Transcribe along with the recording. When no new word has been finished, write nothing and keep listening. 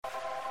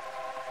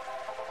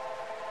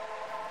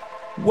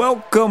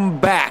Welcome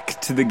back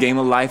to the Game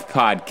of Life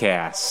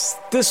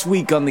podcast. This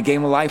week on the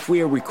Game of Life,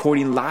 we are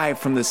recording live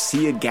from the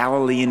Sea of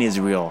Galilee in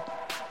Israel.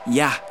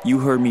 Yeah, you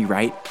heard me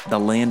right, the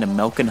land of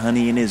milk and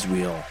honey in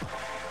Israel,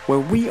 where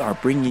we are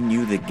bringing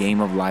you the Game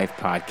of Life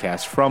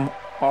podcast from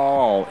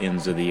all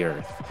ends of the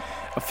earth.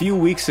 A few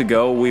weeks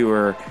ago, we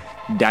were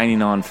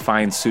dining on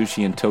fine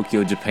sushi in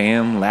Tokyo,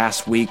 Japan.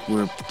 Last week, we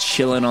were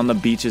chilling on the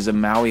beaches of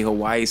Maui,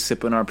 Hawaii,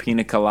 sipping our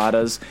pina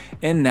coladas,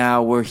 and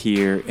now we're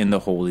here in the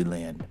Holy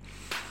Land.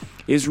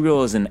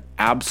 Israel is an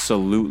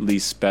absolutely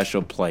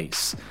special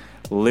place.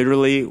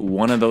 Literally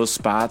one of those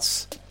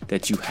spots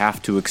that you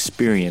have to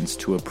experience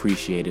to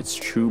appreciate its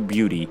true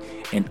beauty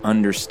and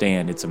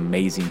understand its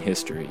amazing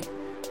history.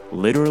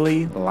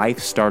 Literally, life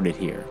started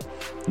here.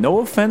 No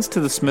offense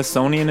to the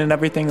Smithsonian and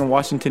everything in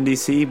Washington,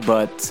 D.C.,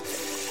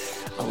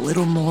 but a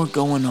little more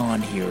going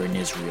on here in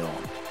Israel.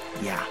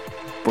 Yeah,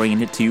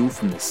 bringing it to you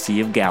from the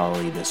Sea of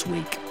Galilee this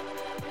week.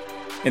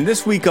 And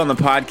this week on the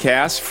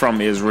podcast from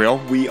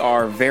Israel, we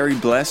are very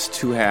blessed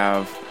to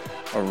have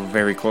a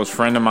very close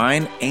friend of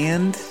mine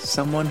and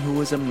someone who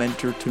was a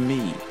mentor to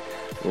me,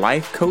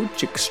 life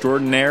coach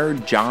extraordinaire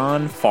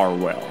John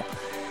Farwell.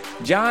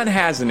 John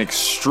has an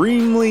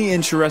extremely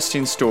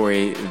interesting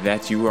story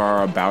that you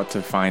are about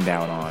to find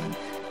out on.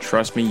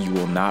 Trust me, you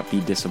will not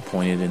be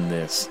disappointed in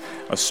this.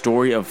 A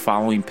story of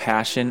following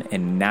passion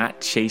and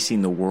not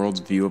chasing the world's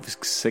view of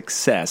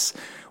success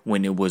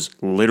when it was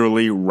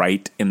literally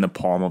right in the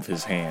palm of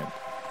his hand.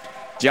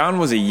 John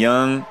was a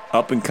young,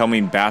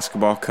 up-and-coming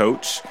basketball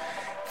coach.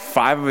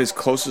 5 of his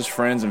closest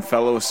friends and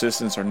fellow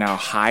assistants are now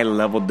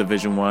high-level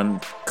Division I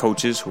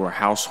coaches who are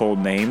household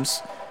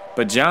names.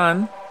 But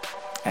John,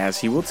 as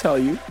he will tell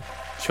you,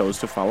 chose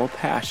to follow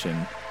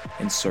passion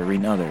and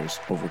serving others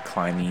over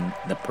climbing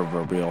the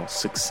proverbial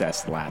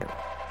success ladder.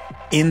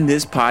 In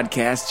this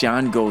podcast,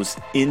 John goes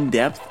in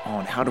depth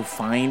on how to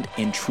find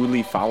and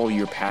truly follow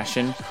your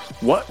passion,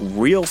 what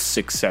real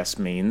success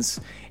means,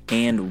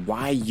 and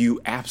why you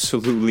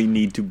absolutely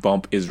need to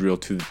bump Israel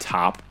to the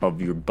top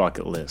of your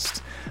bucket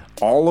list.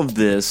 All of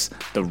this,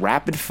 the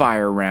rapid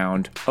fire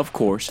round, of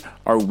course,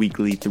 our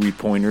weekly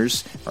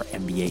 3-pointers, our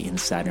NBA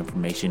inside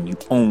information you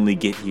only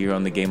get here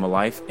on the Game of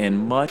Life,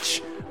 and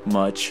much,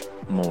 much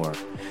more.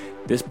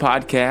 This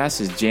podcast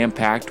is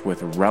jam-packed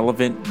with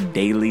relevant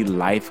daily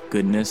life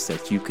goodness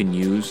that you can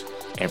use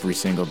every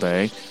single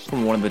day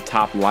from one of the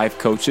top life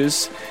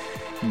coaches.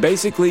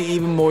 Basically,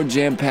 even more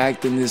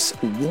jam-packed than this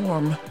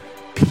warm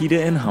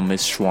pita and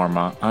hummus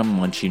shawarma I'm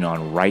munching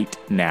on right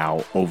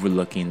now,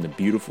 overlooking the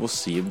beautiful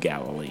Sea of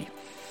Galilee.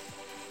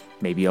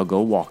 Maybe I'll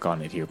go walk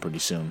on it here pretty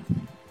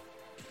soon.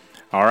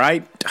 All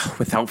right,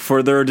 without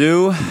further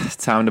ado,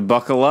 time to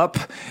buckle up,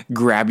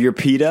 grab your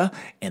pita,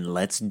 and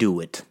let's do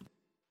it.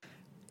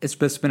 It's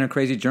been a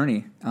crazy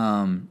journey.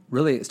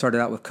 Really, it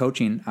started out with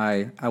coaching.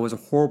 I was a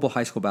horrible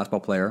high school basketball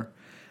player.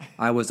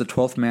 I was the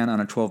 12th man on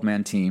a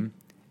 12-man team.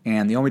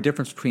 And the only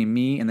difference between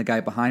me and the guy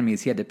behind me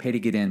is he had to pay to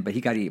get in, but he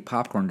got to eat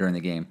popcorn during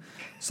the game.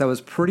 So it was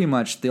pretty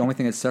much the only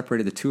thing that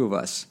separated the two of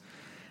us.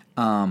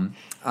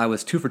 I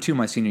was 2 for 2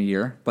 my senior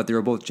year, but they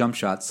were both jump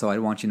shots, so I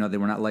want you to know they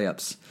were not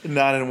layups.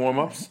 Not in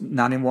warm-ups?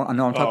 Not in warm-ups.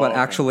 No, I'm talking about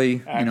actually,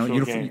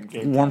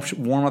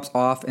 game warm-ups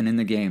off and in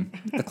the game.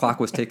 The clock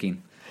was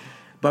ticking.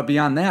 But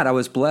beyond that, I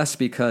was blessed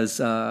because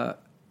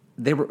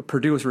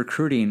Purdue was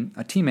recruiting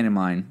a teammate of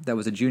mine that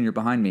was a junior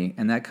behind me,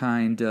 and that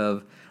kind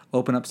of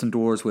opened up some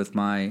doors with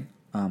my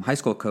high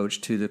school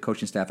coach to the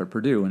coaching staff at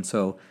Purdue. And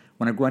so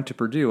when I went to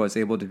Purdue, I was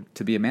able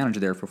to be a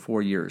manager there for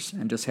 4 years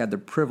and just had the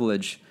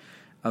privilege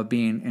of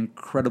being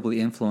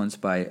incredibly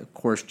influenced by, of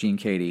course, Gene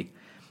Cady.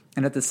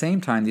 And at the same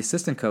time, the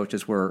assistant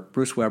coaches were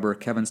Bruce Weber,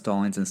 Kevin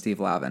Stallings, and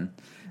Steve Lavin,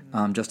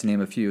 just to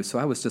name a few. So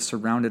I was just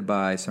surrounded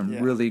by some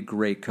really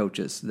great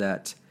coaches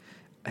that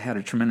had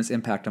a tremendous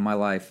impact on my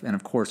life. And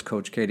of course,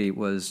 Coach Cady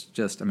was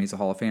he's a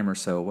Hall of Famer,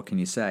 so what can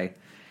you say?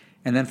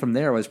 And then from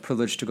there, I was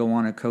privileged to go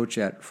on and coach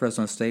at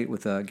Fresno State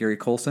with Gary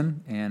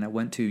Colson, and I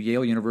went to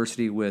Yale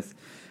University with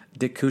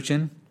Dick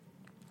Kuchin.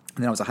 And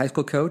then I was a high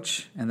school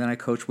coach, and then I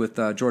coached with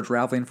George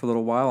Raveling for a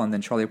little while, and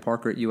then Charlie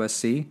Parker at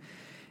USC.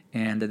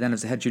 And then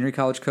as a head junior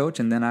college coach,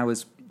 and then I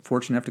was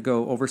fortunate enough to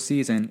go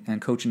overseas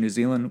and coach in New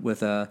Zealand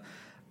with an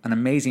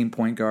amazing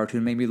point guard who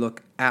made me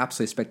look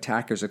absolutely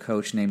spectacular as a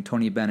coach named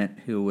Tony Bennett,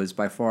 who was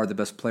by far the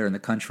best player in the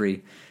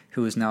country,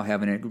 who is now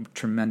having a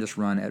tremendous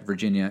run at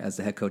Virginia as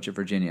the head coach at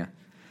Virginia.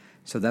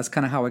 So that's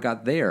kind of how I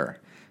got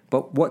there.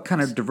 But what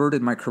kind of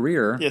diverted my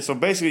career... Yeah, so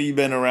basically you've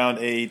been around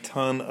a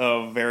ton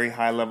of very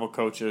high-level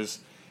coaches,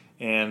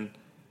 and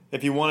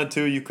if you wanted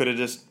to, you could have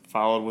just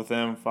followed with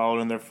them,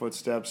 followed in their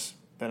footsteps,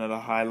 been at a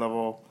high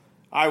level.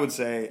 I would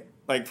say,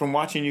 like, from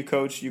watching you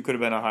coach, you could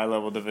have been a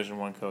high-level Division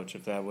I coach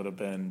if that would have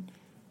been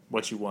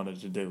what you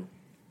wanted to do.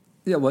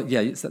 Yeah, well,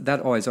 yeah, that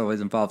always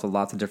involves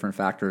lots of different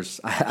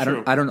factors. I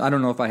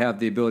don't know if I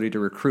have the ability to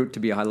recruit to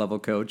be a high-level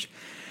coach.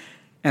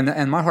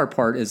 And my hard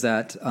part is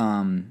that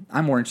I'm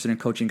more interested in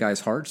coaching guys'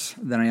 hearts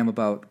than I am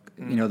about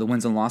the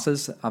wins and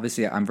losses.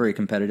 Obviously, I'm very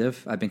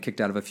competitive. I've been kicked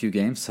out of a few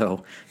games,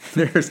 so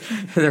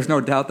there's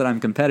no doubt that I'm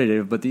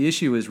competitive. But the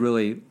issue is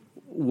really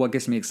what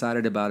gets me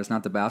excited about is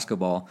not the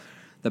basketball.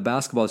 The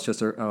basketball is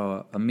just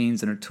a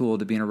means and a tool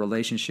to be in a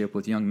relationship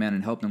with young men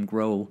and help them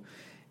grow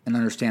and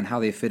understand how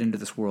they fit into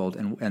this world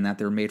and that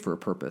they're made for a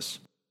purpose.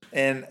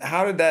 And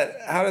how did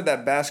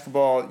that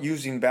basketball,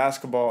 using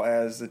basketball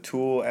as the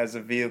tool, as a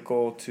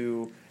vehicle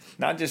to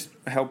not just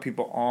help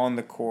people on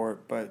the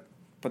court, but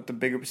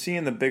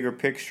seeing the bigger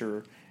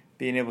picture,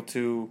 being able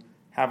to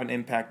have an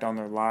impact on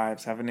their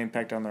lives, have an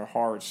impact on their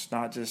hearts,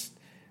 not just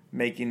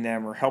making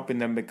them or helping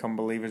them become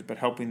believers, but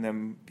helping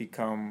them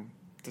become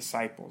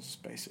disciples,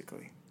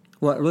 basically?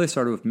 Well, it really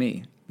started with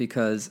me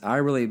because I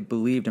really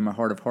believed in my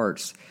heart of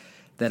hearts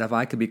that if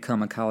I could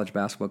become a college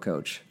basketball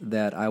coach,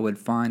 that I would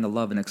find the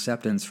love and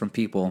acceptance from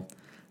people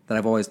that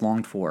I've always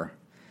longed for.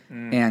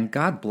 And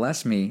God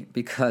bless me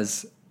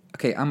because,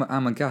 okay,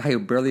 I'm a guy who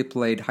barely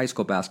played high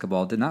school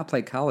basketball, did not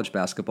play college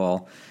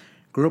basketball,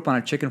 grew up on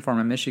a chicken farm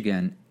in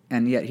Michigan,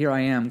 and yet here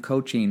I am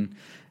coaching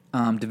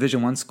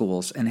Division I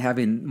schools and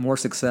having more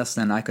success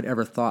than I could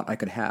ever thought I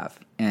could have.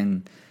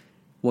 And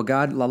what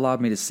God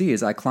allowed me to see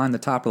is I climbed the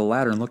top of the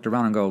ladder and looked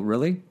around and go,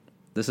 really?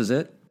 This is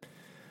it?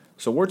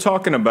 So we're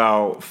talking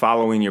about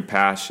following your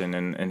passion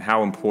and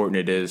how important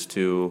it is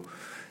to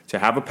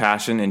have a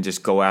passion and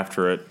just go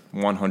after it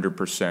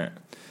 100%.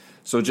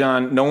 So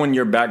John, knowing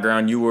your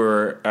background, you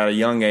were at a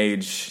young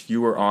age,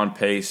 you were on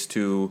pace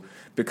to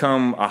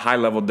become a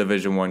high-level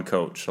Division I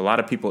coach. A lot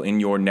of people in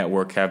your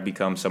network have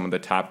become some of the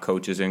top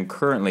coaches and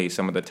currently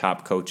some of the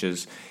top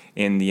coaches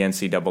in the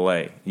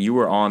NCAA. You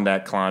were on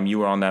that climb, you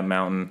were on that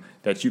mountain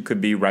that you could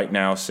be right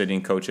now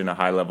sitting coaching a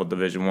high-level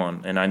Division I.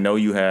 And I know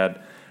you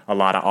had a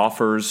lot of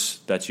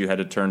offers that you had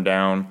to turn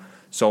down.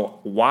 So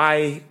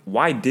why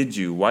did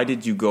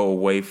you go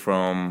away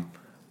from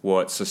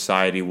what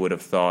society would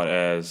have thought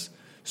as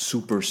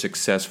super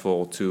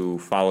successful to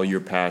follow your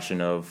passion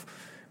of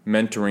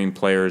mentoring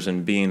players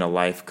and being a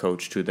life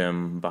coach to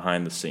them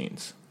behind the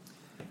scenes?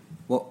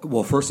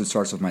 Well, first it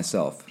starts with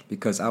myself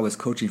because I was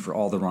coaching for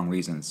all the wrong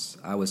reasons.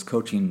 I was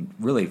coaching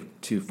really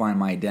to find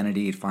my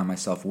identity, to find my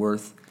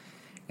self-worth,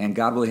 and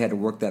God really had to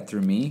work that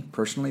through me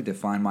personally to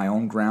find my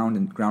own ground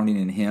and grounding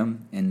in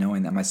Him and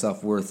knowing that my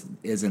self-worth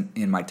isn't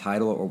in my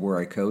title or where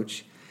I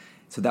coach.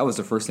 So that was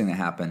the first thing that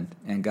happened,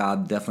 and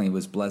God definitely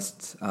was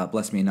blessed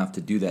me enough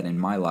to do that in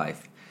my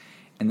life.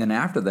 And then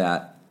after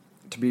that,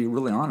 to be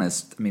really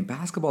honest, I mean,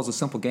 basketball is a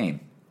simple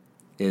game.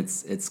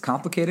 It's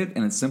complicated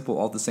and it's simple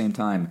all at the same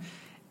time.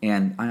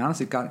 And I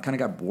honestly kind of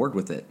got bored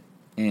with it.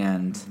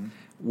 And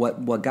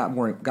what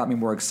got me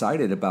more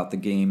excited about the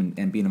game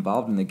and being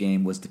involved in the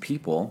game was the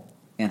people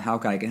and how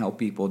I can help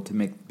people to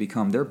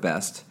become their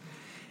best.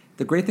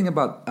 The great thing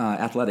about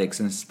athletics,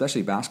 and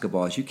especially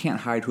basketball, is you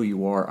can't hide who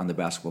you are on the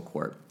basketball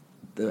court.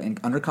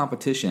 Under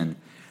competition,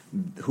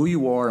 who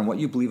you are and what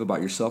you believe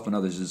about yourself and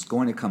others is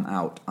going to come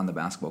out on the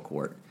basketball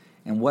court.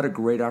 And what a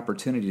great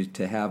opportunity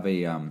to have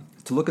to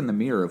look in the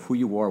mirror of who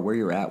you are, where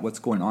you're at, what's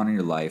going on in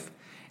your life,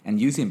 and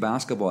using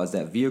basketball as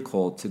that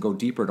vehicle to go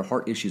deeper to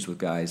heart issues with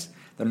guys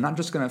that are not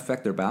just going to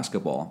affect their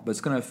basketball, but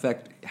it's going to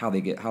affect how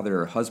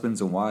their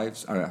husbands and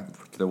wives, or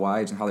their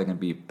wives, and how they're going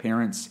to be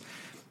parents.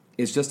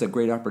 It's just a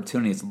great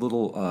opportunity. It's a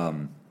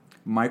little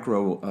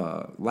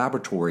micro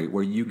laboratory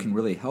where you can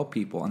really help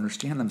people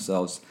understand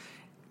themselves.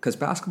 Because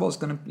basketball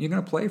you're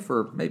going to play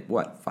for maybe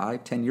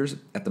 5-10 years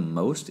at the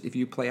most if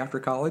you play after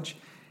college,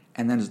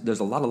 and then there's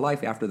a lot of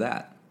life after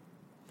that.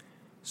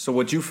 So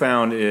what you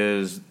found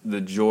is the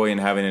joy in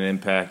having an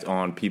impact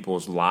on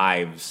people's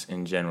lives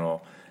in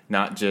general,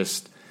 not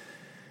just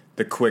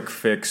the quick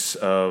fix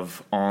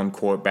of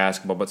on-court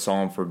basketball, but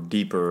saw them for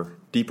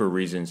deeper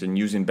reasons and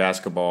using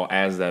basketball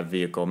as that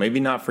vehicle.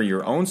 Maybe not for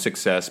your own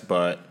success,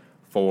 but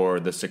for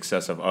the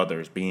success of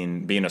others,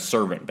 being a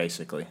servant,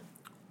 basically.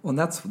 Well,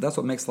 that's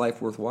what makes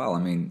life worthwhile. I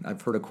mean,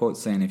 I've heard a quote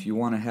saying, if you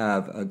want to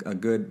have a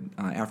good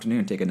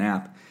afternoon, take a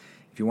nap.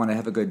 If you want to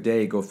have a good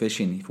day, go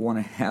fishing. If you want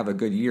to have a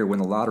good year, win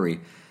the lottery.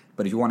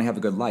 But if you want to have a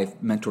good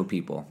life, mentor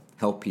people,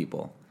 help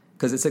people.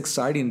 Because it's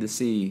exciting to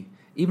see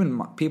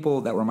even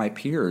people that were my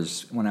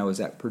peers when I was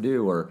at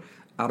Purdue or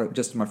out of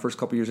just my first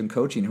couple years in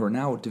coaching who are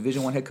now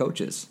Division I head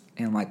coaches.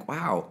 And I'm like,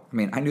 wow. I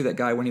mean, I knew that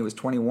guy when he was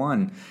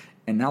 21,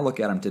 and now look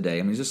at him today.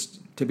 I mean,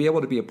 just to be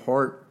able to be a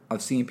part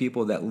of seeing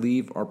people that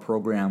leave our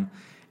program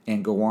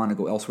and go on and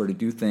go elsewhere to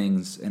do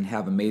things and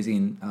have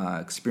amazing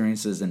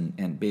experiences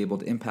and be able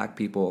to impact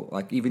people,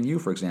 like even you,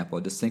 for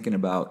example, just thinking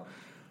about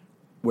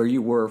where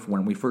you were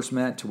when we first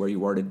met to where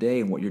you are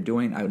today and what you're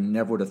doing. I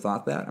never would have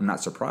thought that. I'm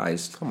not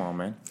surprised. Come on,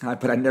 man.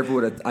 But I never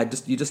would have.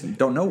 You just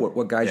don't know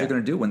what guys are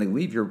going to do when they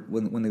leave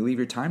when they leave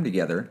your time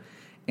together.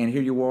 And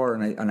here you are,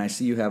 and I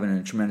see you having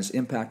a tremendous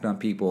impact on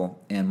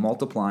people and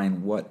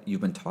multiplying what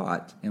you've been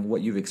taught and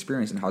what you've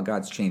experienced and how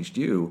God's changed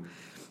you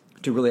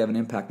to really have an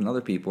impact on other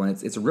people,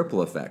 and it's a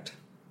ripple effect.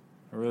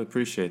 I really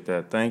appreciate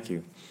that. Thank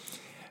you.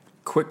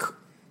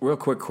 Real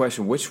quick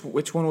question.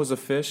 Which one was a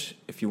fish?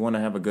 If you want to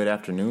have a good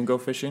afternoon, go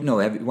fishing? No,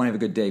 you want to have a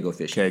good day, go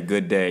fishing. Okay,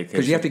 good day.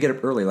 Because you have to get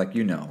up early, like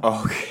you know.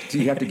 Okay. So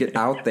you have to get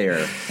out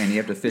there, and you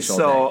have to fish all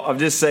day. So I'm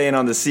just saying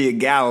on the Sea of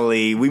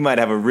Galilee, we might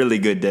have a really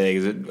good day.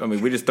 I mean,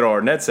 we just throw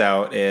our nets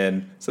out,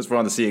 and since we're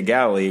on the Sea of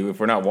Galilee,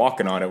 if we're not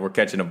walking on it, we're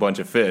catching a bunch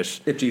of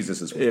fish. If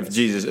Jesus is with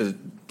us.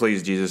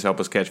 Please, Jesus,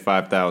 help us catch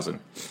 5,000.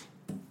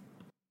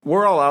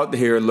 We're all out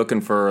here looking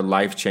for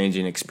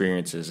life-changing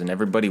experiences, and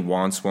everybody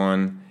wants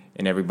one,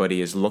 and everybody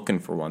is looking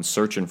for one,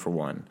 searching for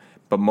one.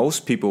 But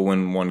most people,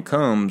 when one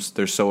comes,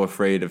 they're so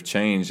afraid of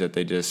change that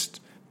they just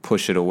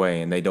push it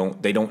away, and they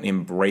don't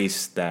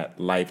embrace that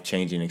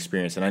life-changing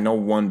experience. And I know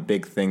one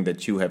big thing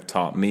that you have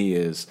taught me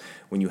is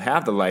when you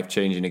have the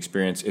life-changing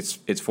experience,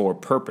 it's for a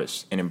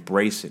purpose, and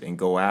embrace it and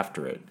go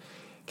after it.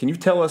 Can you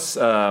tell us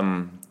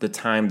the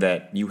time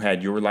that you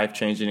had your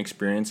life-changing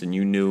experience and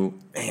you knew,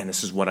 man,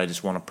 this is what I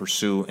just want to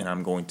pursue and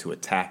I'm going to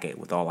attack it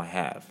with all I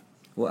have?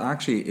 Well,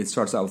 actually, it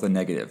starts out with a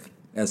negative.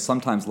 As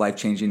sometimes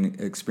life-changing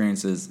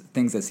experiences,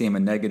 things that seem a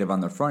negative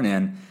on the front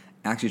end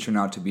actually turn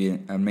out to be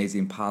an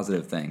amazing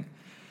positive thing.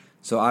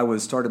 So I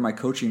started my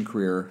coaching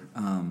career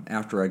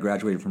after I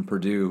graduated from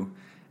Purdue.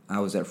 I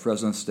was at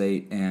Fresno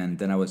State, and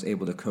then I was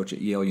able to coach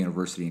at Yale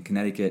University in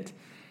Connecticut.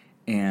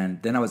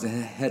 And then I was a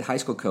head high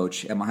school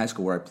coach at my high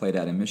school where I played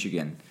at in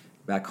Michigan,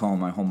 back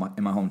home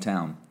in my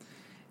hometown.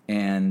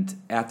 And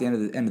at the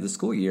end of the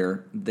school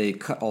year, they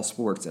cut all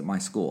sports at my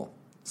school.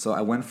 So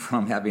I went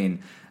from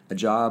having a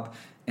job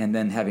and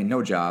then having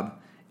no job.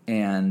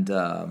 And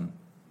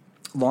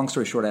long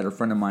story short, I had a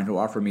friend of mine who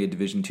offered me a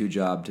Division II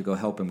job to go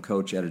help him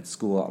coach at a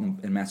school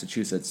in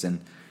Massachusetts.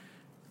 And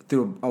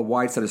through a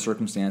wide set of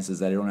circumstances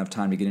that I don't have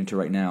time to get into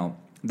right now,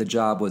 the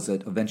job was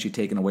eventually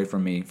taken away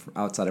from me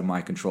outside of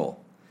my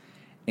control.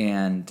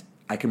 And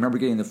I can remember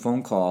getting the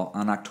phone call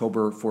on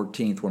October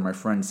 14th where my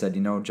friend said,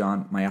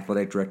 John, my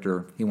athletic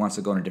director, he wants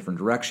to go in a different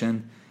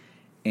direction,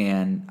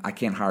 and I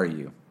can't hire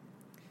you.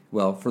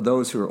 Well, for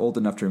those who are old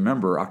enough to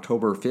remember,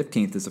 October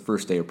 15th is the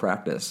first day of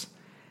practice.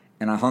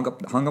 And I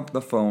hung up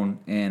the phone,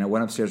 and I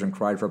went upstairs and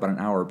cried for about an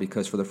hour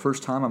because for the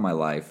first time in my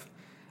life,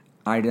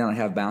 I did not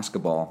have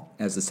basketball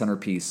as the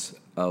centerpiece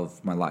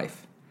of my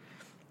life.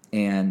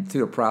 And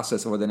through the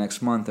process over the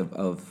next month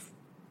of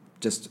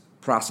just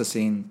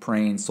processing,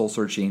 praying,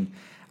 soul-searching,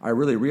 I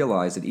really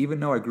realized that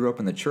even though I grew up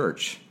in the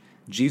church,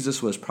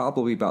 Jesus was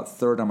probably about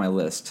third on my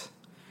list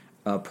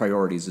of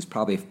priorities. It's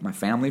probably my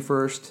family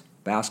first,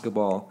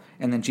 basketball,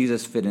 and then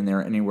Jesus fit in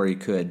there anywhere he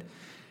could.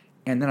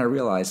 And then I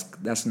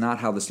realized that's not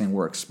how this thing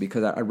works,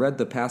 because I read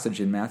the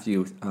passage in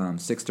Matthew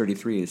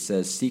 6:33. It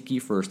says, "Seek ye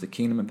first the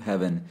kingdom of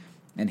heaven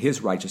and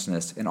his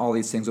righteousness, and all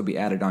these things will be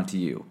added unto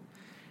you."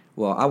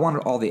 Well, I wanted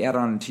all the added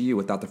onto you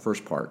without the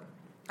first part.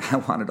 I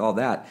wanted all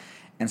that.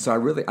 And so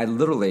I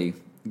literally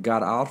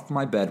got out of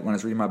my bed when I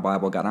was reading my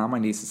Bible, got on my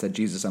knees and said,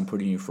 Jesus, I'm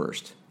putting you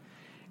first.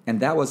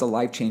 And that was a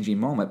life-changing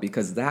moment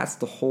because that's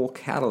the whole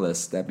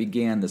catalyst that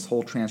began this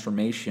whole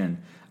transformation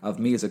of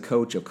me as a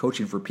coach, of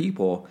coaching for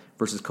people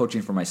versus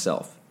coaching for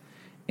myself.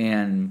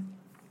 And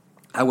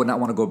I would not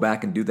want to go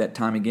back and do that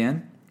time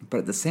again, but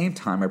at the same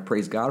time, I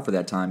praise God for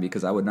that time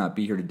because I would not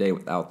be here today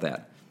without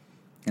that.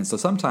 And so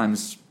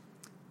sometimes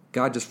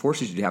God just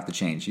forces you to have to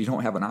change. You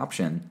don't have an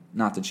option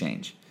not to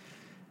change.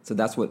 So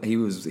that's what he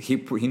was. He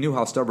knew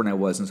how stubborn I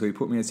was, and so he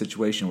put me in a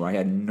situation where I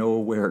had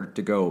nowhere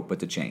to go but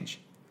to change.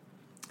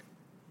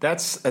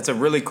 That's a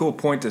really cool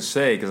point to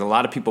say because a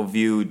lot of people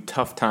view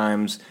tough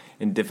times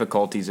and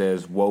difficulties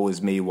as woe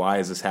is me, why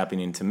is this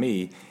happening to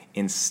me,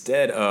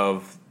 instead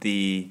of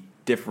the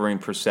differing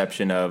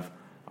perception of,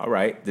 all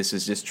right, this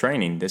is just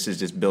training, this is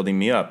just building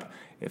me up.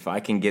 If I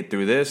can get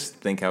through this,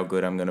 think how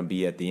good I'm going to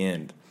be at the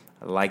end.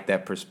 I like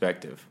that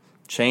perspective.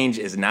 Change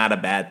is not a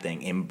bad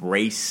thing.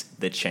 Embrace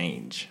the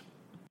change.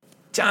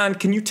 John,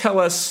 can you tell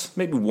us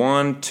maybe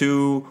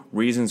 1-2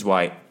 reasons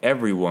why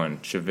everyone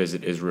should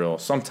visit Israel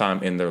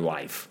sometime in their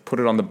life? Put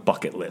it on the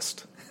bucket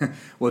list.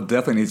 Well, it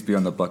definitely needs to be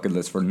on the bucket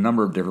list for a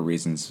number of different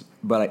reasons.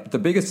 But the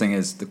biggest thing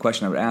is, the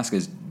question I would ask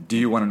is, do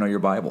you want to know your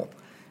Bible?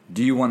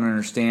 Do you want to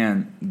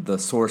understand the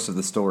source of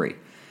the story?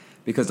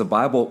 Because the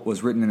Bible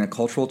was written in a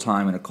cultural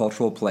time, in a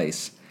cultural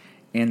place.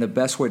 And the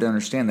best way to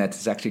understand that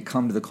is actually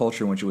come to the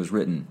culture in which it was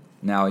written.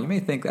 Now, you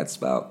may think that's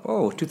about,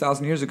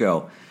 2,000 years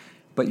ago.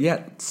 But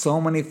yet, so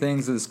many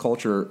things of this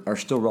culture are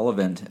still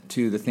relevant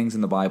to the things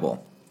in the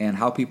Bible and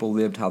how people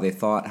lived, how they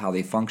thought, how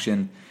they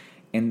functioned.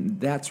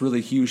 And that's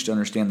really huge to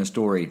understand the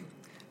story.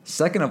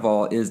 Second of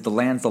all is the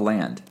land's the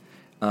land.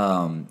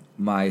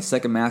 My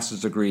second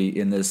master's degree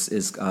in this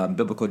is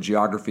biblical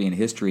geography and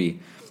history.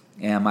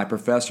 And my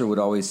professor would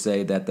always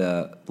say that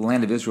the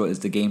land of Israel is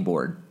the game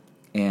board.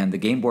 And the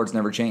game board's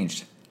never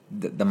changed.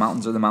 The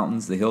mountains are the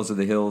mountains, the hills are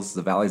the hills,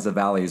 the valleys are the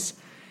valleys.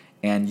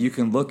 And you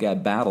can look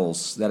at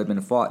battles that have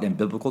been fought in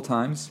biblical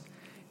times,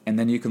 and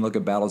then you can look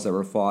at battles that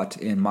were fought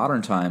in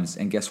modern times,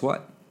 and guess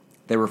what?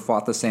 They were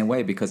fought the same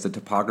way because the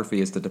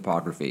topography is the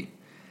topography.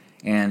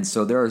 And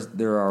so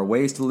there are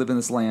ways to live in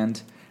this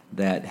land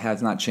that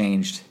has not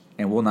changed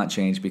and will not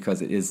change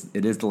because it is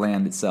the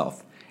land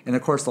itself. And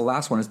of course, the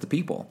last one is the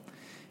people.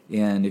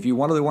 And if you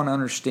really want to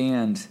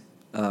understand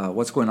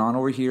what's going on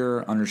over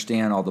here,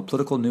 understand all the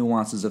political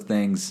nuances of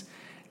things,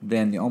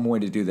 then the only way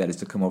to do that is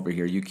to come over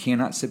here. You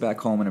cannot sit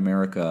back home in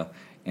America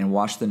and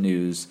watch the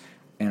news,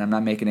 and I'm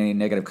not making any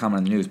negative comment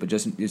on the news, but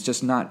it's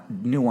just not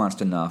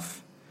nuanced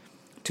enough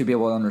to be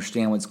able to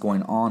understand what's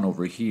going on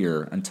over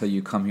here until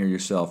you come here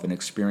yourself and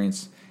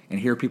experience and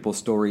hear people's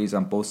stories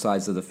on both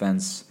sides of the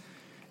fence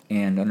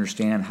and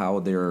understand how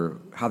they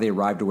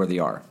arrived to where they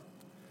are.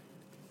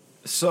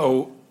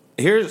 So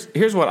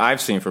here's what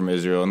I've seen from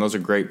Israel, and those are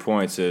great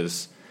points,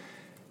 is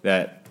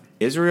that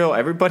Israel,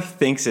 everybody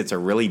thinks it's a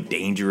really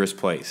dangerous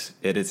place.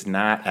 It is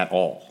not at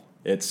all.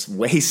 It's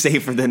way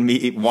safer than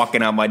me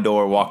walking out my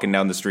door, walking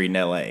down the street in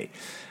L.A.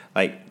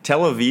 Like,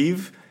 Tel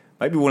Aviv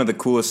might be one of the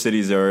coolest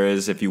cities there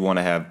is if you want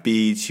to have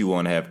beach, you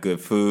want to have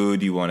good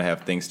food, you want to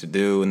have things to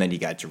do. And then you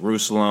got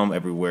Jerusalem,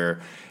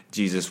 everywhere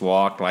Jesus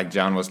walked, like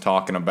John was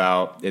talking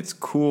about. It's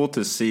cool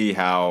to see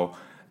how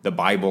the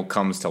Bible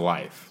comes to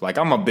life. Like,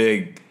 I'm a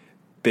big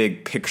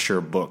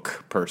picture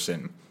book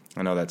person.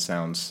 I know that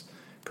sounds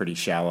pretty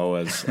shallow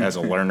as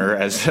a learner,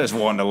 as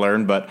wanting to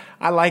learn, but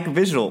I like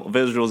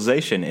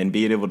visualization and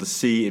being able to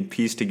see and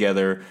piece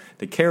together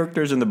the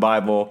characters in the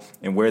Bible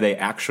and where they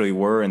actually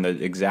were in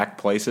the exact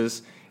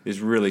places is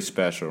really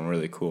special and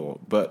really cool.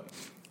 But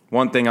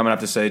one thing I'm going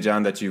to have to say,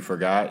 John, that you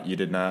forgot, you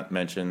did not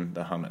mention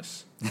the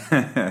hummus.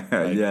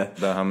 Yeah.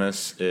 The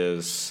hummus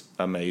is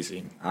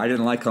amazing. I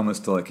didn't like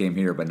hummus till I came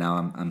here, but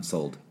now I'm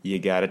sold. You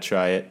got to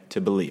try it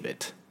to believe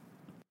it.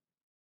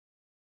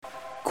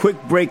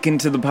 Quick break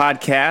into the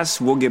podcast.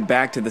 We'll get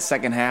back to the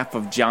second half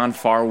of John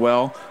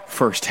Farwell.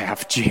 First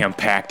half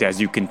jam-packed,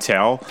 as you can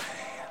tell.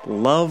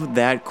 Love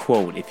that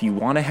quote. If you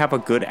want to have a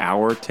good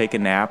hour, take a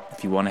nap.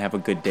 If you want to have a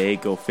good day,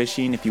 go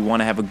fishing. If you want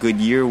to have a good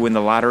year, win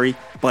the lottery.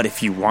 But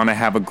if you want to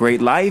have a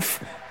great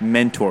life,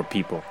 mentor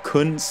people.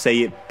 Couldn't say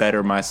it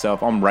better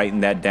myself. I'm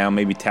writing that down,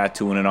 maybe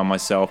tattooing it on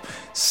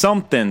myself.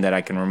 Something that I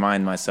can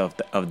remind myself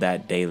of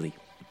that daily.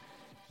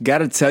 Got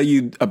to tell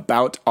you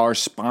about our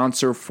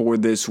sponsor for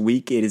this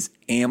week. It is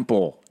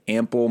Ample,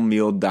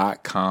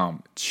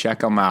 amplemeal.com. Check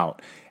them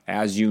out.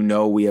 As you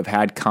know, we have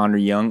had Connor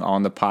Young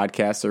on the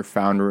podcast, their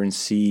founder and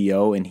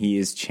CEO, and he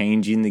is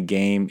changing the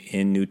game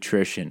in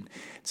nutrition.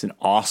 It's an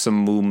awesome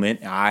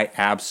movement. I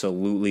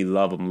absolutely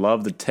love them.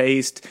 Love the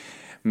taste.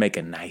 Make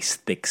a nice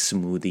thick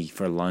smoothie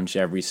for lunch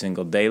every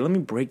single day. Let me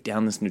break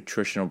down this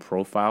nutritional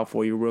profile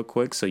for you real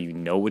quick so you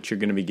know what you're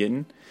going to be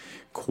getting.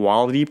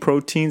 Quality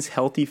proteins,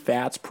 healthy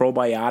fats,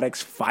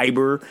 probiotics,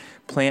 fiber,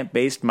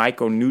 plant-based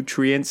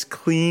micronutrients,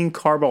 clean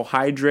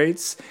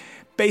carbohydrates,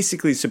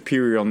 basically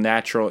superior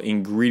natural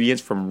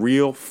ingredients from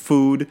real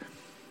food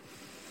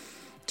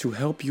to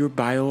help your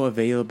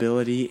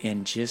bioavailability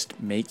and just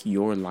make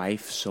your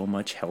life so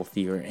much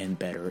healthier and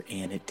better.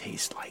 And it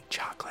tastes like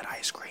chocolate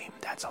ice cream.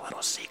 That's a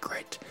little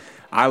secret.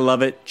 I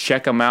love it.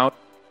 Check them out.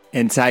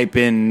 And type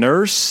in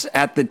nurse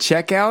at the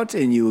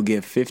checkout and you will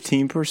get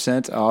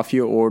 15% off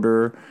your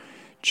order.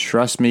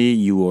 Trust me,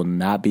 you will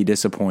not be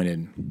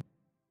disappointed.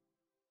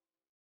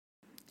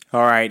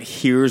 All right,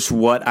 here's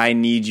what I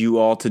need you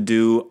all to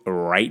do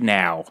right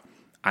now.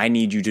 I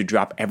need you to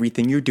drop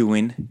everything you're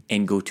doing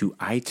and go to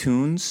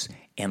iTunes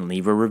and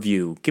leave a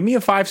review. Give me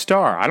a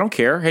 5-star. I don't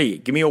care. Hey,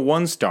 give me a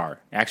 1-star.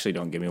 Actually,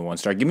 don't give me a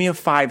 1-star. Give me a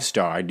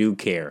 5-star. I do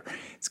care.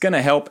 It's going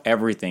to help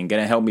everything.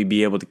 Going to help me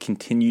be able to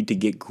continue to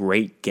get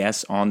great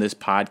guests on this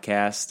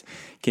podcast,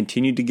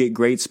 continue to get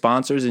great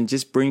sponsors, and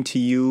just bring to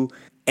you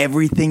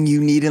everything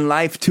you need in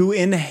life to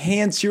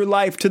enhance your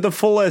life to the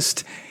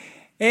fullest.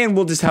 And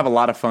we'll just have a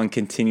lot of fun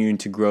continuing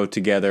to grow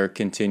together,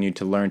 continue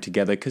to learn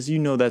together, because you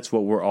know that's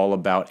what we're all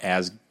about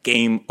as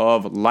Game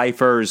of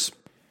Lifers.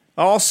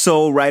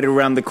 Also, right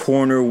around the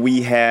corner,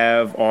 we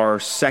have our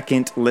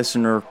second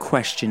listener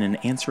question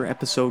and answer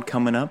episode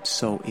coming up.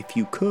 So if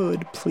you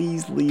could,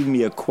 please leave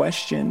me a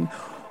question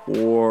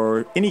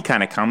or any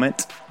kind of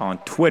comment on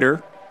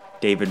Twitter,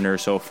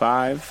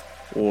 DavidNurse05,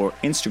 or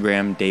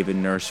Instagram,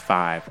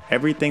 DavidNurse5.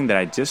 Everything that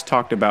I just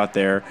talked about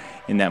there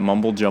in that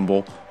mumble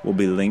jumble will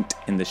be linked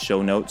in the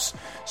show notes.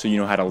 So you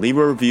know how to leave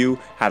a review,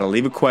 how to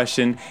leave a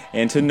question,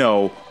 and to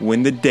know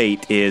when the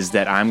date is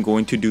that I'm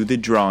going to do the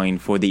drawing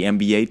for the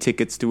NBA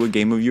tickets to a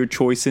game of your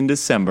choice in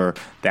December.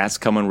 That's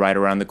coming right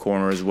around the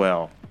corner as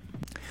well.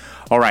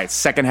 All right,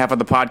 second half of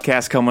the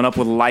podcast coming up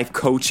with life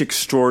coach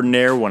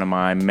extraordinaire, one of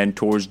my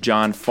mentors,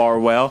 John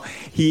Farwell.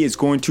 He is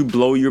going to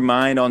blow your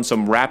mind on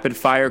some rapid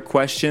fire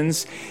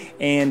questions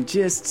and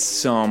just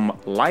some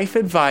life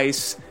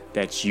advice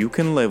that you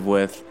can live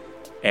with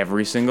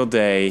every single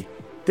day.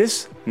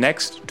 This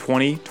next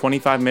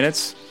 20-25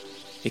 minutes,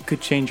 it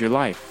could change your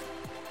life.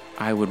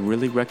 I would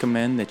really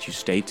recommend that you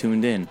stay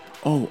tuned in.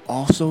 Oh,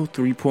 also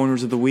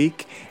 3-pointers of the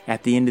week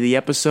at the end of the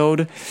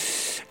episode.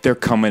 They're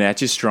coming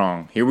at you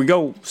strong. Here we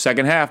go.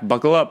 Second half.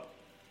 Buckle up.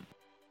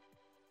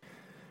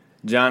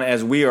 John,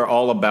 as we are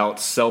all about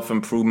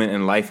self-improvement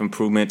and life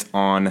improvement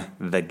on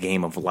the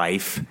Game of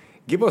Life,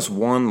 give us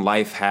one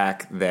life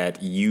hack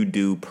that you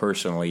do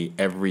personally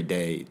every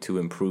day to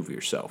improve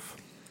yourself.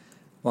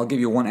 Well, I'll give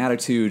you one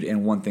attitude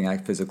and one thing I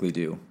physically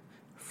do.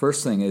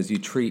 First thing is you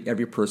treat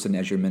every person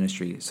as your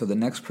ministry. So the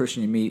next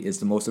person you meet is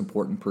the most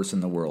important person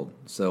in the world.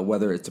 So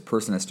whether it's a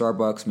person at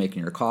Starbucks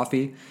making your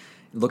coffee,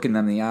 looking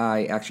them in the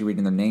eye, actually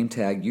reading their name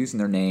tag, using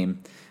their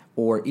name,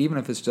 Or even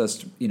if it's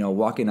just,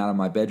 walking out of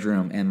my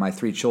bedroom and my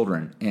 3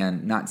 children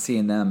and not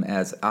seeing them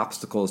as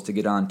obstacles to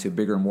get on to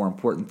bigger and more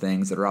important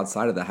things that are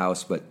outside of the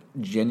house, but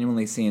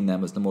genuinely seeing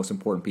them as the most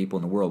important people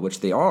in the world, which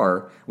they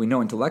are, we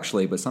know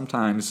intellectually, but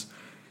sometimes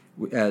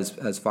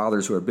as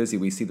fathers who are busy,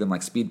 we see them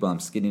like speed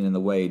bumps getting in the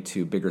way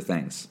to bigger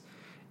things.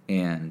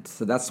 And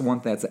so that's the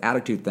one thing, that's the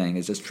attitude thing,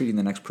 is just treating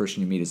the next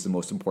person you meet as the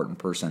most important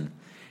person.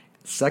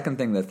 Second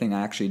thing, the thing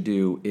I actually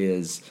do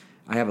is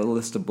I have a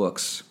list of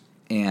books,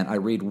 and I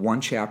read 1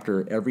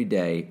 chapter every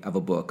day of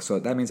a book. So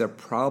that means I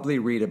probably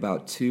read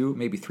about 2,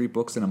 maybe 3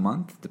 books in a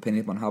month,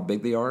 depending upon how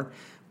big they are.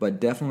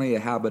 But definitely a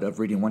habit of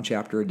reading 1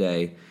 chapter a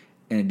day,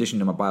 in addition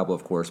to my Bible,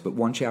 of course, but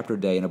 1 chapter a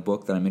day in a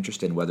book that I'm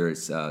interested in, whether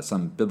it's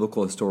some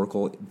biblical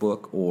historical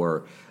book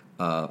or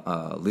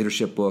a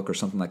leadership book or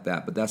something like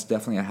that. But that's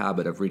definitely a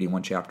habit of reading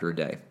 1 chapter a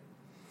day.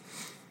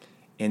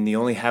 And the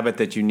only habit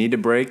that you need to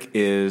break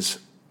is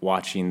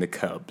watching the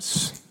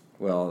Cubs.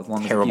 Well, as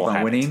long as you keep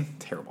on winning.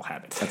 Terrible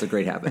habit. That's a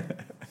great habit.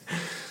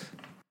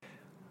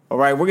 All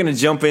right, we're going to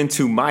jump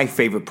into my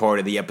favorite part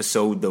of the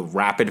episode, the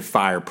rapid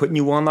fire, putting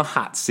you on the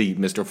hot seat,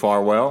 Mr.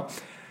 Farwell.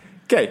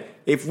 Okay,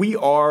 if we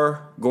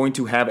are going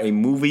to have a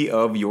movie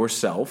of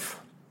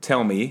yourself,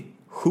 tell me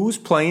who's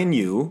playing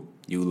you.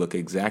 You look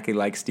exactly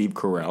like Steve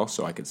Carell,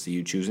 so I could see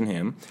you choosing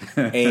him.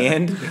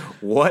 And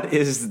what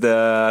is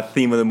the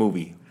theme of the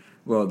movie?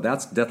 Well,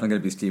 that's definitely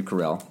going to be Steve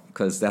Carell,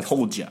 because that's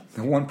Told ya.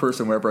 the one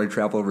person wherever I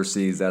travel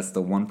overseas. That's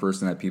the one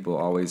person that people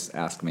always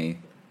ask me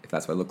if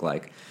that's what I look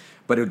like.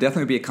 But it would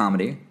definitely be a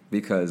comedy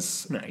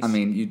because, Nice. I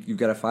mean, you've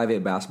got a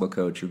 5'8" basketball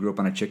coach who grew up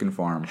on a chicken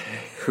farm,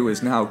 who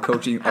is now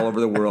coaching all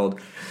over the world,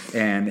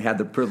 and had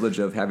the privilege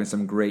of having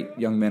some great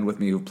young men with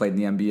me who played in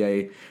the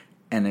NBA,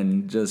 and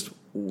then just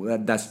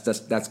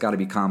that's got to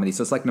be comedy.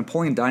 So it's like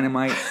Napoleon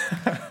Dynamite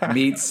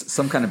meets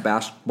some kind of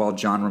basketball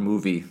genre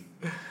movie.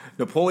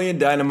 Napoleon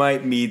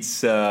Dynamite meets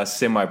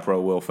semi-pro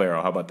Will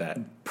Ferrell. How about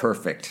that?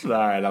 Perfect. All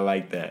right, I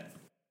like that.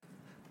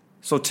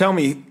 So tell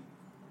me,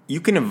 you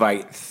can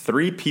invite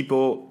 3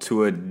 people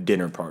to a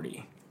dinner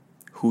party.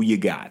 Who you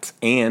got?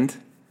 And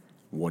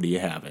what are you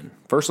having?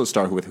 First, let's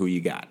start with who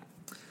you got.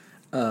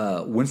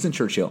 Winston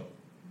Churchill,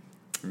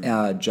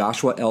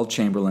 Joshua L.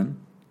 Chamberlain,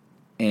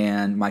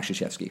 and Mike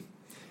Krzyzewski.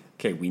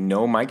 Okay, we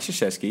know Mike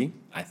Krzyzewski.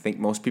 I think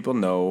most people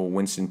know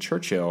Winston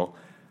Churchill.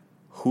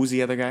 Who's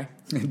the other guy?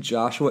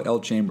 Joshua L.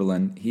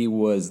 Chamberlain. He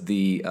was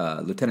the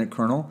lieutenant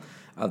colonel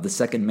of the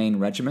 2nd Maine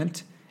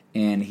Regiment,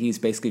 and he's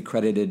basically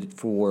credited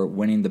for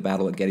winning the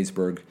battle at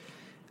Gettysburg.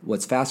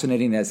 What's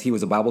fascinating is he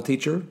was a Bible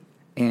teacher,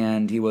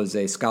 and he was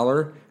a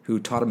scholar who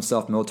taught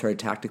himself military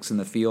tactics in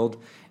the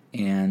field,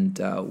 and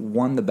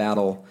won the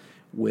battle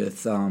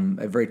with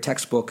a very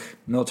textbook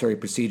military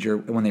procedure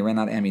when they ran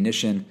out of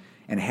ammunition.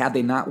 And had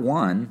they not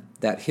won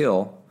that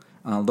hill,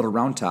 Little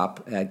Round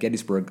Top at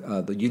Gettysburg,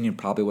 the Union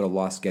probably would have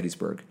lost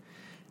Gettysburg.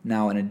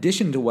 Now, in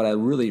addition to what I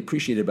really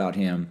appreciated about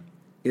him,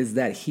 is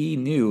that he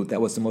knew that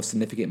was the most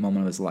significant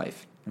moment of his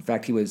life. In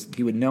fact, he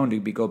would known to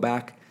go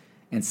back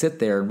and sit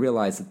there and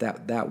realize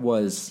that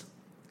was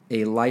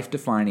a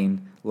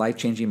life-defining,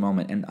 life-changing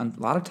moment. And a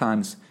lot of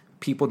times,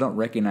 people don't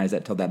recognize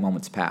that till that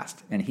moment's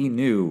passed. And he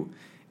knew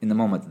in the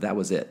moment that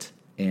was it.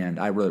 And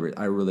I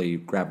really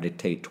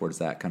gravitate towards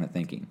that kind of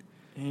thinking.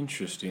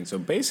 Interesting. So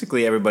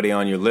basically everybody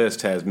on your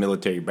list has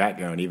military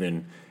background,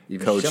 even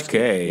Coach Krzyzewski,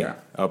 K yeah.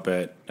 up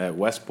at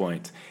West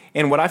Point.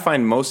 And what I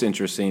find most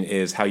interesting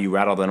is how you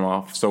rattle them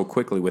off so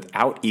quickly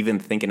without even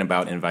thinking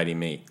about inviting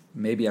me.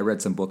 Maybe I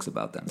read some books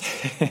about them.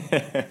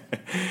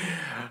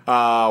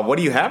 What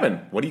are you having?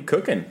 What are you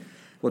cooking?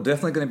 Well,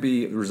 definitely going to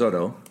be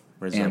risotto.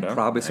 And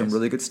probably some Nice.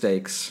 really good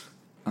steaks,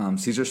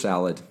 Caesar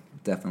salad,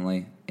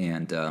 definitely,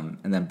 and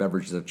then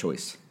beverages of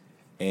choice.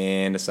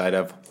 And a side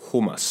of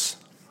hummus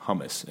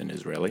in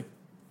Israeli,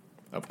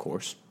 of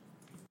course.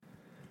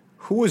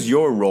 Who was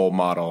your role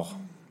model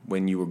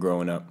when you were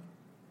growing up?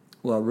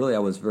 Well, really, I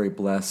was very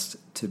blessed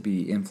to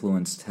be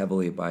influenced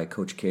heavily by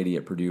Coach Katie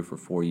at Purdue for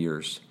 4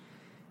 years.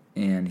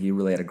 And he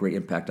really had a great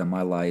impact on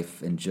my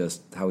life and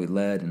just how he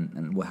led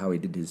and how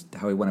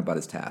he went about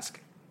his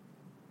task.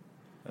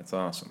 That's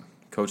awesome.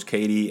 Coach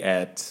Katie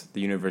at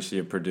the University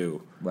of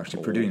Purdue. Well,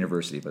 actually, Purdue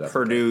University, but that's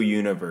Purdue okay.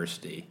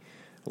 University.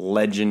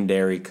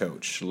 Legendary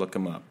coach. Look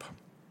him up.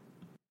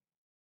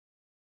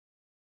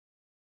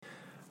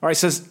 All right,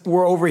 so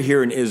we're over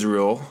here in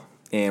Israel,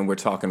 and we're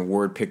talking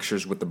word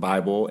pictures with the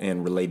Bible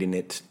and relating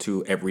it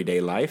to everyday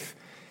life.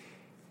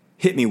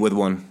 Hit me with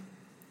one.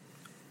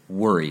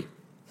 Worry.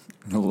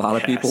 A lot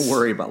of people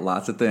worry about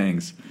lots of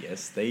things.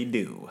 Yes, they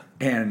do.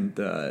 And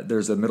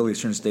there's a Middle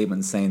Eastern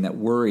statement saying that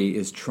worry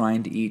is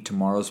trying to eat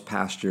tomorrow's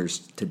pastures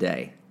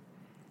today.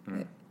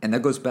 And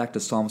that goes back to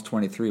Psalms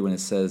 23 when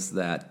it says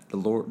that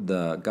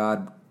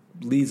God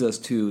leads us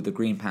to the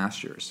green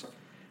pastures.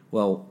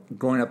 Well,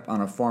 growing up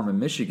on a farm in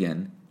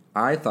Michigan,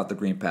 I thought the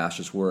green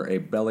pastures were a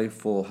belly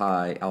full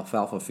high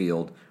alfalfa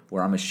field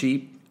where I'm a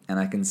sheep and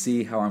I can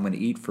see how I'm going to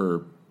eat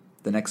for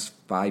the next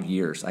 5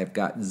 years. I've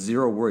got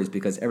zero worries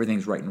because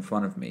everything's right in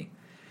front of me.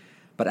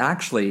 But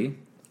actually,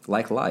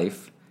 like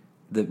life,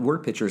 the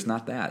word picture is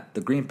not that.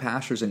 The green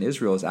pastures in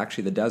Israel is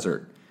actually the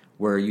desert,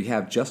 where you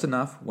have just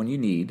enough when you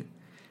need.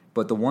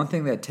 But the one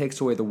thing that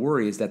takes away the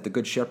worry is that the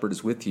Good Shepherd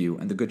is with you,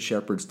 and the Good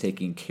Shepherd's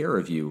taking care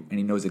of you, and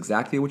he knows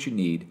exactly what you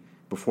need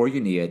before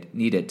you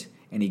need it,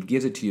 and he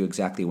gives it to you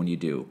exactly when you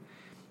do.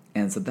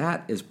 And so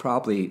that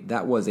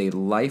was a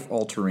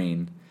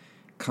life-altering,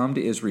 come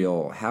to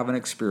Israel, have an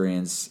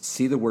experience,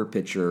 see the word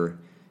picture,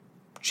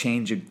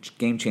 game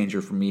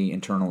changer for me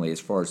internally as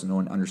far as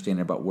knowing,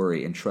 understanding about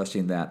worry and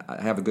trusting that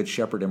I have a good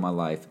shepherd in my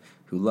life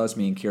who loves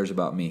me and cares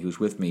about me, who's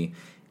with me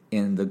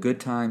in the good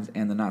times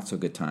and the not so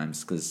good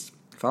times. Because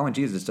following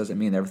Jesus doesn't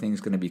mean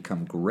everything's going to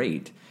become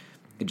great.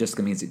 It just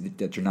means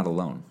that you're not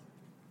alone.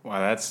 Wow,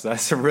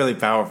 that's a really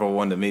powerful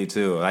one to me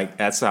too. Like,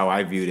 that's how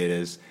I viewed it,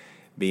 as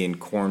being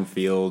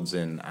cornfields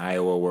in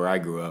Iowa where I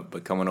grew up,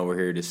 but coming over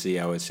here to see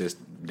how it's just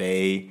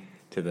day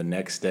to the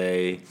next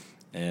day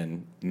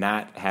and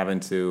not having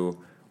to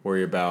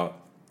worry about,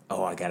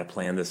 oh, I got to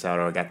plan this out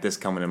or I got this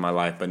coming in my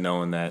life, but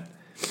knowing that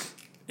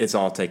it's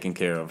all taken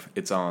care of.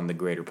 It's on the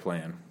greater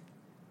plan.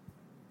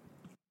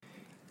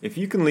 If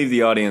you can leave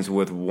the audience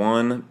with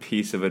one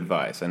piece of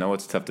advice, I know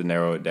it's tough to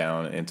narrow it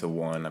down into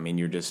one. I mean,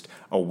 you're just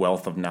a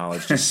wealth of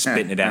knowledge, just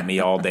spitting it at me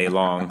all day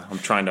long. I'm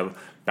trying to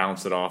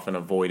bounce it off and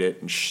avoid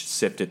it and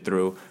sift it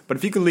through. But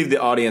if you could leave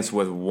the audience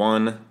with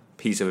one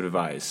piece of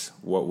advice,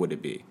 what would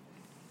it be?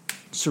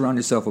 Surround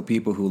yourself with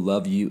people who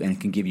love you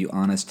and can give you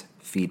honest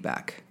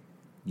feedback.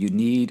 You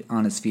need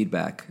honest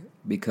feedback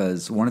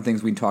because one of the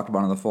things we talked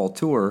about on the fall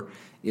tour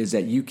is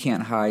that you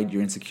can't hide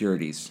your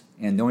insecurities.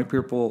 And the only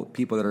people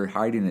that are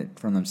hiding it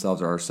from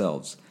themselves are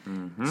ourselves.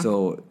 Mm-hmm.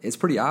 So it's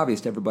pretty obvious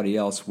to everybody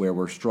else where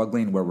we're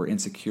struggling, where we're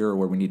insecure,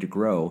 where we need to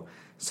grow.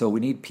 So we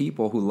need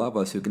people who love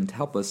us, who can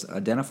help us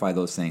identify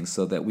those things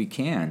so that we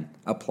can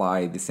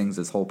apply the things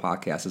this whole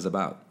podcast is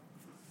about.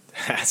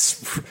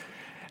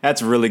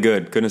 That's really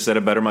good. Couldn't have said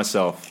it better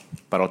myself,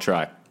 but I'll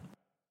try.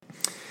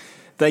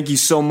 Thank you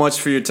so much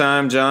for your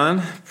time, John.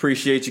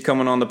 Appreciate you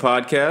coming on the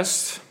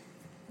podcast.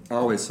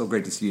 Always so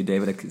great to see you,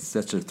 David. It's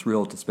such a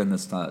thrill to spend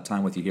this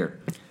time with you here.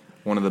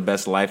 One of the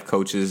best life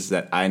coaches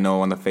that I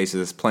know on the face of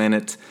this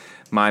planet,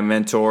 my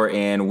mentor,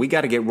 and we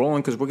got to get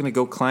rolling because we're going to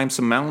go climb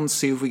some mountains,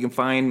 see if we can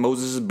find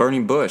Moses'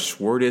 burning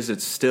bush. Word is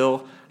it's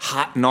still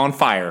hot and on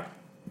fire.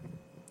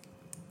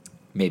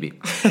 Maybe.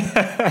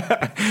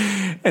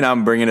 And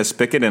I'm bringing a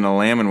spigot and a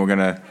lamb, and we're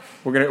gonna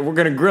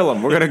grill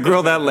them. We're gonna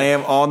grill that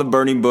lamb on the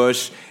burning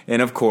bush,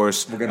 and of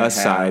course, a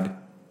side.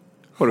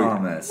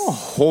 Hummus.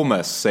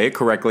 Hummus. Say it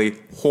correctly.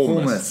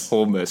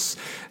 Hummus.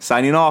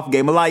 Signing off.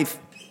 Game of Life.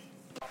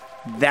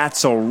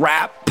 That's a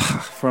wrap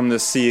from the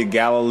Sea of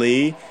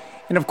Galilee.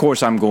 And of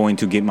course, I'm going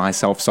to get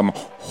myself some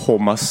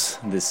hummus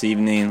this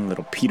evening. A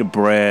little pita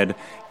bread.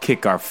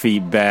 Kick our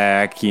feet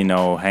back.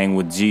 Hang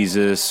with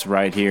Jesus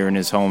right here in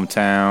his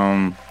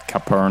hometown,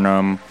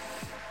 Capernaum.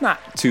 Not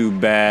too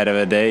bad of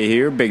a day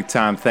here. Big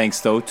time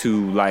thanks, though,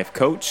 to life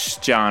coach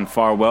John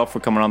Farwell for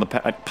coming on the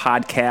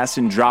podcast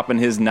and dropping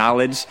his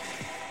knowledge.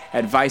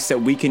 Advice that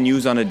we can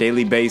use on a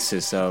daily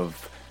basis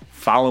of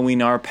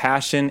following our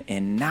passion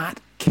and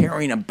not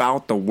caring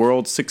about the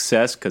world's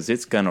success because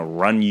it's going to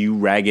run you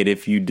ragged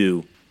if you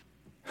do.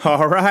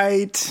 All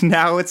right,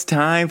 now it's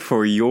time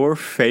for your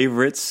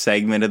favorite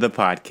segment of the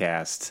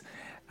podcast.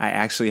 I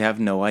actually have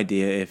no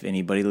idea if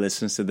anybody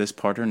listens to this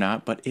part or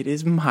not, but it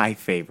is my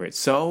favorite.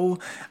 So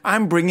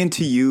I'm bringing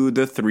to you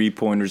the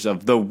 3-pointers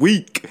of the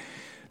week.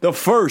 The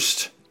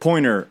first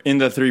pointer in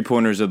the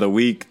 3-pointers of the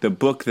week, the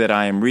book that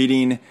I am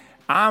reading,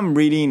 I'm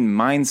reading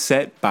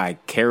Mindset by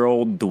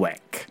Carol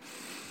Dweck.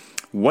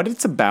 What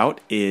it's about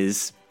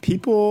is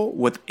people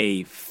with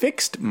a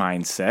fixed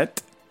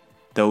mindset,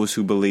 those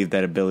who believe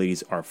that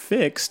abilities are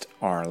fixed,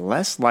 are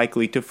less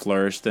likely to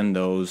flourish than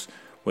those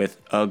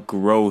with a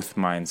growth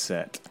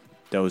mindset,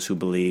 those who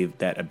believe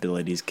that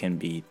abilities can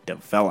be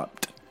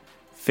developed.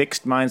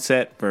 Fixed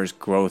mindset versus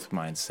growth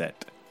mindset.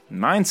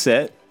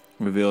 Mindset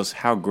reveals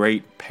how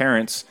great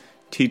parents,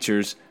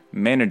 teachers,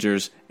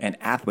 managers, and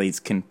athletes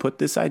can put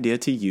this idea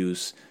to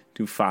use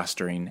to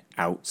fostering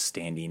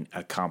outstanding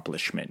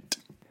accomplishment.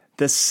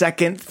 The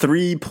second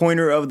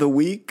 3-pointer of the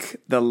week,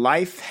 the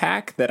life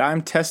hack that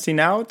I'm testing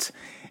out,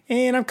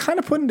 and I'm kind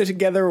of putting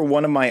together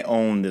one of my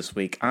own this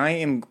week. I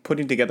am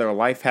putting together a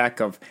life hack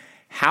of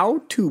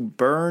how to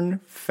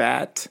burn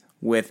fat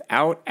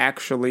without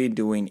actually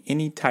doing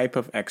any type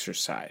of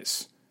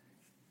exercise.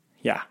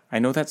 Yeah, I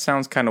know that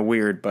sounds kind of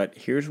weird, but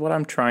here's what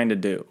I'm trying to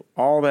do.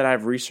 All that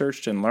I've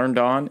researched and learned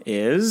on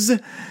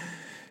is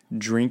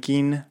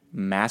drinking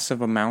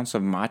massive amounts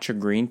of matcha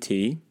green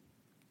tea,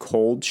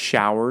 cold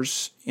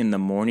showers in the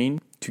morning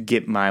to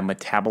get my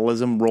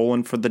metabolism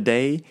rolling for the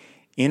day,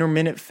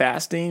 intermittent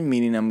fasting,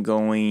 meaning I'm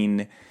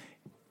going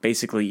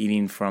basically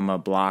eating from a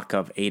block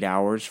of 8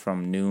 hours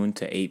from noon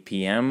to 8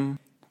 p.m.,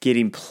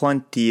 getting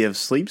plenty of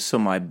sleep so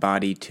my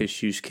body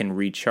tissues can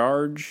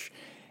recharge,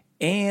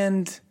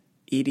 and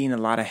eating a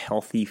lot of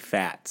healthy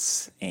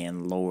fats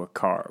and lower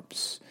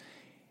carbs,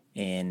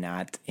 and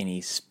not any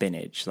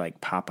spinach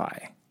like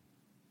Popeye.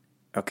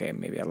 Okay,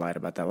 maybe I lied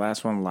about that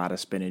last one. A lot of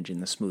spinach in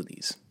the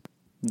smoothies.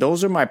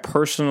 Those are my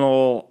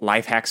personal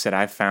life hacks that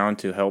I've found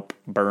to help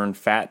burn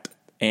fat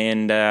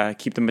and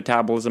keep the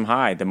metabolism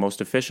high the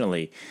most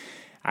efficiently.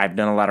 I've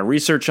done a lot of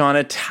research on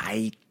it.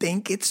 I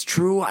think it's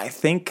true. I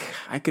think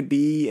I could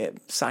be a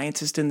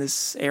scientist in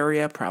this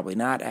area. Probably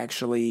not,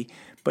 actually.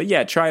 But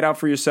yeah, try it out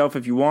for yourself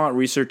if you want.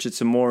 Research it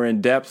some more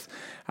in depth.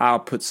 I'll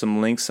put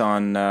some links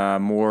on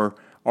more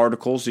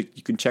articles you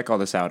can check all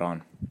this out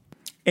on.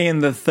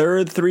 And the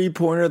third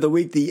three-pointer of the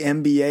week, the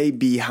NBA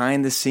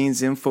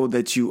behind-the-scenes info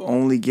that you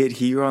only get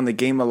here on the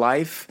Game of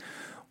Life.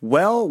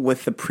 Well,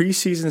 with the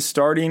preseason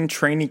starting,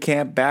 training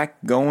camp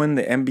back going,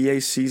 the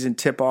NBA season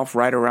tip-off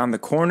right around the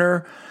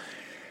corner,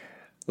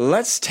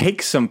 let's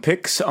take some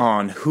picks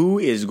on who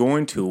is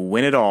going to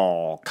win it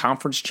all.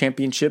 Conference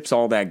championships,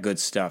 all that good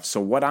stuff. So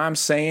what I'm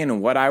saying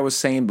and what I was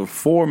saying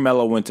before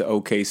Melo went to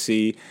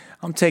OKC,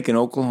 I'm taking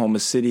Oklahoma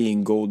City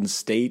and Golden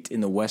State in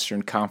the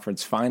Western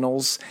Conference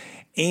Finals,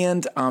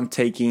 and I'm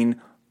taking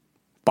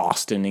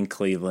Boston and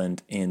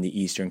Cleveland in the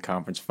Eastern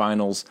Conference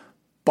Finals.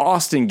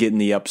 Boston getting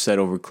the upset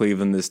over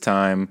Cleveland this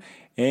time,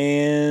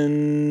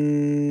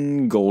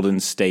 and Golden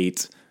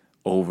State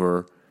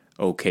over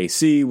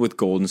OKC with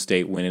Golden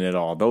State winning it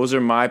all. Those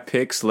are my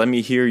picks. Let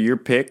me hear your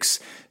picks.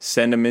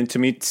 Send them in to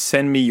me.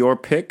 Send me your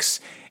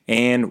picks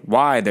and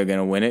why they're going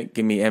to win it.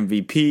 Give me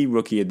MVP,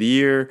 Rookie of the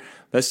Year.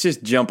 Let's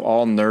just jump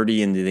all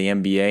nerdy into the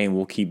NBA, and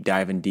we'll keep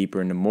diving deeper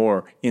into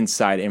more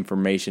inside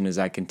information as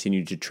I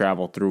continue to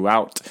travel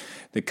throughout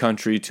the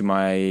country to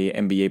my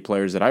NBA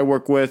players that I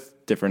work with,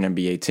 different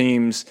NBA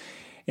teams,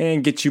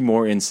 and get you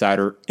more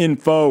insider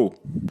info.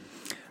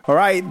 All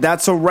right,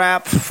 that's a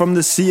wrap from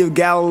the Sea of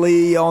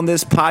Galilee on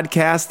this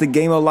podcast, The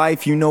Game of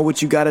Life. You know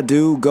what you got to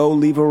do. Go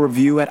leave a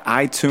review at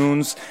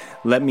iTunes.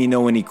 Let me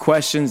know any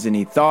questions,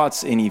 any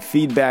thoughts, any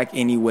feedback,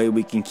 any way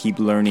we can keep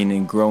learning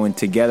and growing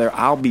together.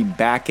 I'll be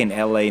back in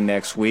LA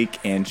next week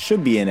and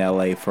should be in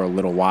LA for a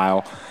little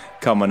while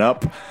coming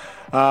up.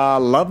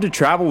 Love to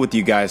travel with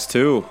you guys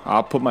too.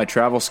 I'll put my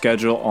travel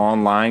schedule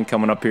online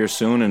coming up here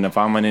soon, and if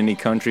I'm in any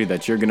country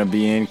that you're going to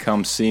be in,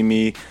 come see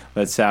me.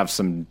 Let's have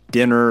some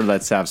dinner.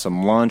 Let's have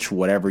some lunch.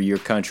 Whatever your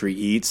country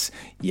eats,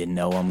 you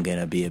know I'm going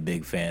to be a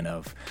big fan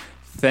of.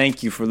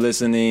 Thank you for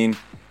listening.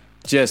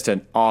 Just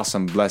an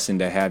awesome blessing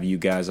to have you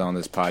guys on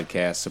this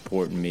podcast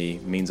supporting me.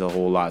 It means a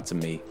whole lot to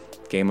me.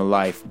 Game of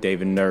Life,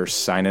 David Nurse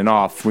signing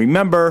off.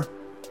 Remember,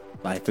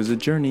 life is a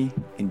journey.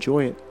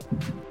 Enjoy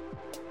it.